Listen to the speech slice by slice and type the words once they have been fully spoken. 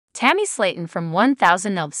Tammy Slayton from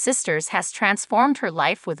 1000 LB Sisters has transformed her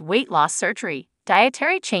life with weight loss surgery,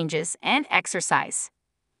 dietary changes, and exercise.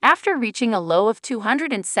 After reaching a low of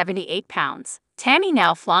 278 pounds, Tammy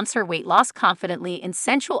now flaunts her weight loss confidently in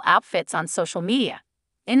sensual outfits on social media.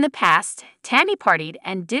 In the past, Tammy partied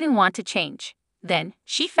and didn't want to change. Then,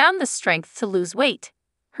 she found the strength to lose weight.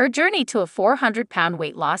 Her journey to a 400-pound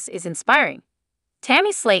weight loss is inspiring.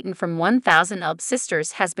 Tammy Slayton from 1000 LB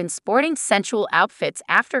Sisters has been sporting sensual outfits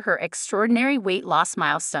after her extraordinary weight loss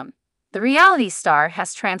milestone. The reality star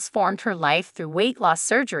has transformed her life through weight loss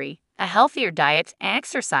surgery, a healthier diet, and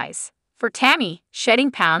exercise. For Tammy,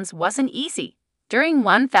 shedding pounds wasn't easy. During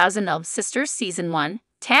 1000 LB Sisters Season 1,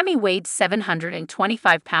 Tammy weighed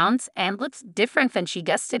 725 pounds and looked different than she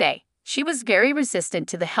does today. She was very resistant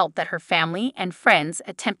to the help that her family and friends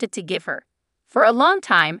attempted to give her. For a long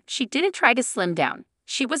time, she didn't try to slim down.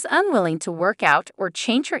 She was unwilling to work out or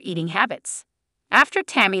change her eating habits. After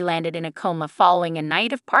Tammy landed in a coma following a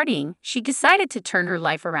night of partying, she decided to turn her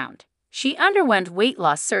life around. She underwent weight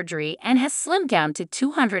loss surgery and has slimmed down to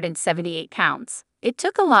 278 pounds. It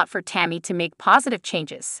took a lot for Tammy to make positive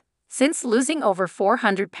changes. Since losing over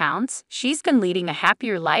 400 pounds, she's been leading a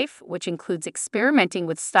happier life, which includes experimenting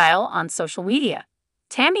with style on social media.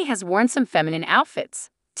 Tammy has worn some feminine outfits.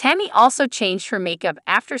 Tammy also changed her makeup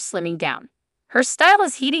after slimming down. Her style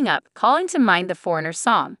is heating up, calling to mind the Foreigner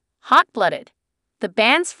song, Hot-Blooded. The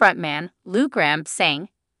band's frontman, Lou Gramm, sang,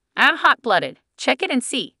 "I'm hot-blooded, check it and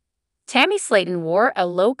see." Tammy Slayton wore a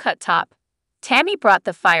low-cut top. Tammy brought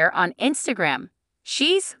the fire on Instagram.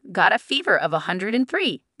 She's got a fever of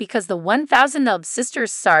 103 because the 1000 LB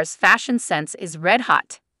Sisters star's fashion sense is red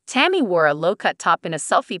hot. Tammy wore a low-cut top in a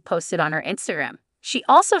selfie posted on her Instagram. She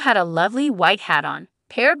also had a lovely white hat on,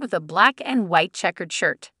 paired with a black and white checkered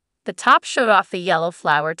shirt. The top showed off the yellow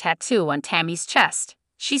flower tattoo on Tammy's chest.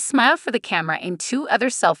 She smiled for the camera in 2 other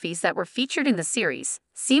selfies that were featured in the series,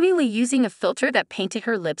 seemingly using a filter that painted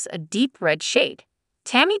her lips a deep red shade.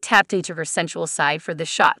 Tammy tapped into her sensual side for this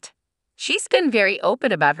shot. She's been very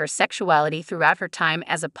open about her sexuality throughout her time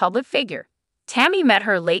as a public figure. Tammy met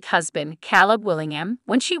her late husband, Caleb Willingham,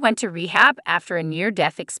 when she went to rehab after a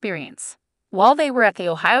near-death experience. While they were at the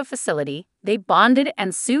Ohio facility, they bonded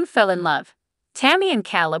and soon fell in love. Tammy and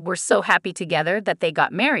Caleb were so happy together that they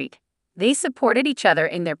got married. They supported each other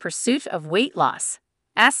in their pursuit of weight loss.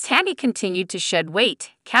 As Tammy continued to shed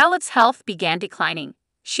weight, Caleb's health began declining.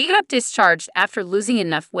 She got discharged after losing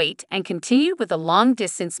enough weight and continued with a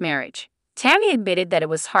long-distance marriage. Tammy admitted that it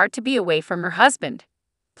was hard to be away from her husband.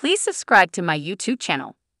 Please subscribe to my YouTube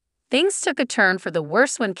channel. Things took a turn for the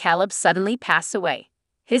worse when Caleb suddenly passed away.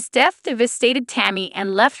 His death devastated Tammy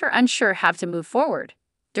and left her unsure how to move forward.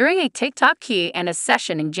 During a TikTok Q&A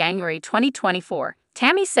session in January 2024,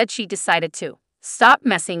 Tammy said she decided to stop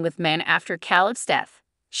messing with men after Caleb's death.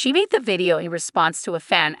 She made the video in response to a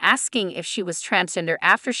fan asking if she was transgender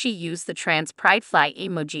after she used the trans pride flag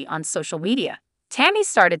emoji on social media. Tammy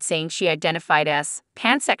started saying she identified as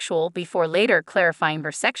pansexual before later clarifying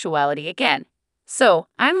her sexuality again. "So,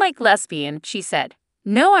 I'm like lesbian," she said.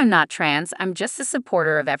 "No, I'm not trans, I'm just a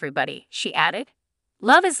supporter of everybody," she added.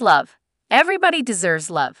 Love is love. Everybody deserves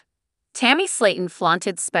love. Tammy Slayton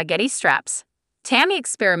flaunted spaghetti straps. Tammy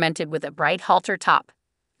experimented with a bright halter top.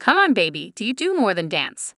 Come on, baby, do you do more than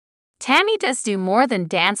dance? Tammy does do more than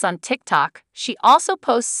dance on TikTok. She also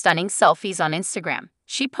posts stunning selfies on Instagram.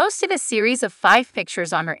 She posted a series of 5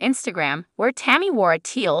 pictures on her Instagram where Tammy wore a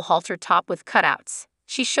teal halter top with cutouts.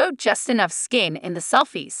 She showed just enough skin in the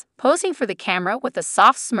selfies, posing for the camera with a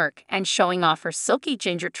soft smirk and showing off her silky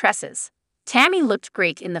ginger tresses. Tammy looked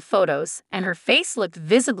great in the photos, and her face looked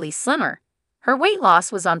visibly slimmer. Her weight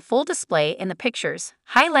loss was on full display in the pictures,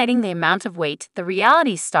 highlighting the amount of weight the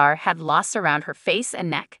reality star had lost around her face and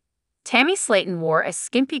neck. Tammy Slayton wore a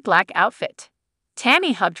skimpy black outfit.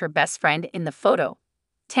 Tammy hugged her best friend in the photo.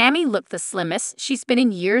 Tammy looked the slimmest she's been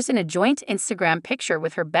in years in a joint Instagram picture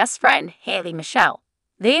with her best friend, Haley Michelle.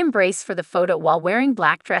 They embraced for the photo while wearing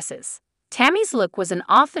black dresses. Tammy's look was an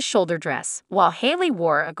off-the-shoulder dress, while Haley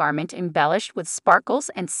wore a garment embellished with sparkles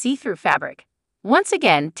and see-through fabric. Once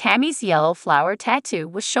again, Tammy's yellow flower tattoo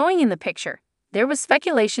was showing in the picture. There was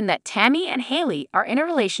speculation that Tammy and Haley are in a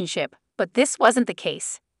relationship, but this wasn't the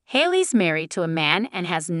case. Haley's married to a man and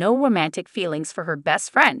has no romantic feelings for her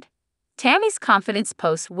best friend. Tammy's confidence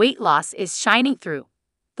post-weight loss is shining through.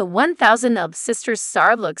 The 1000 LB Sisters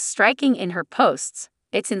star looks striking in her posts.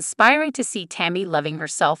 It's inspiring to see Tammy loving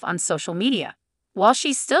herself on social media. While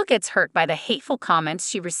she still gets hurt by the hateful comments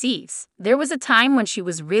she receives, there was a time when she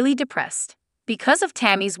was really depressed. Because of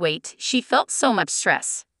Tammy's weight, she felt so much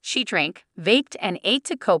stress. She drank, vaped, and ate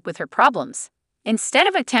to cope with her problems. Instead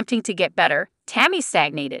of attempting to get better, Tammy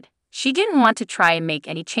stagnated. She didn't want to try and make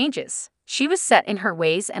any changes. She was set in her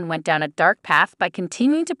ways and went down a dark path by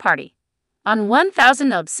continuing to party. On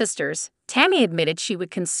 1000 LB Sisters, Tammy admitted she would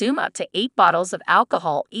consume up to 8 bottles of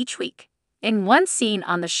alcohol each week. In one scene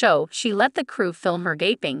on the show, she let the crew film her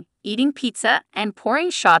gaping, eating pizza, and pouring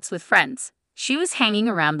shots with friends. She was hanging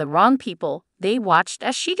around the wrong people. They watched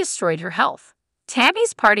as she destroyed her health.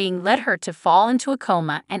 Tammy's partying led her to fall into a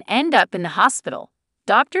coma and end up in the hospital.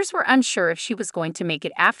 Doctors were unsure if she was going to make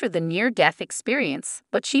it after the near-death experience,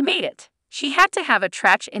 but she made it. She had to have a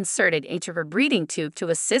trach inserted into her breathing tube to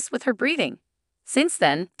assist with her breathing. Since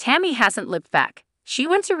then, Tammy hasn't looked back. She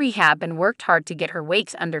went to rehab and worked hard to get her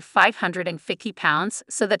weight under 550 pounds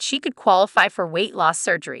so that she could qualify for weight loss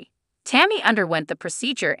surgery. Tammy underwent the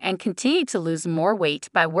procedure and continued to lose more weight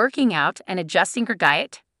by working out and adjusting her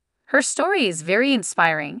diet. Her story is very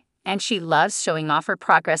inspiring, and she loves showing off her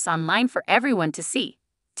progress online for everyone to see.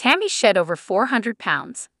 Tammy shed over 400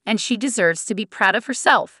 pounds, and she deserves to be proud of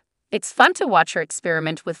herself. It's fun to watch her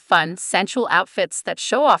experiment with fun, sensual outfits that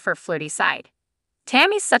show off her flirty side.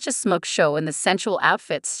 Tammy's such a smoke show in the sensual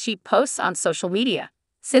outfits she posts on social media.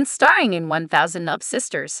 Since starring in 1000 LB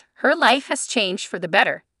Sisters, her life has changed for the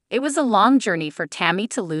better. It was a long journey for Tammy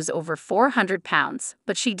to lose over 400 pounds,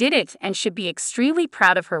 but she did it and should be extremely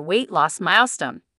proud of her weight loss milestone.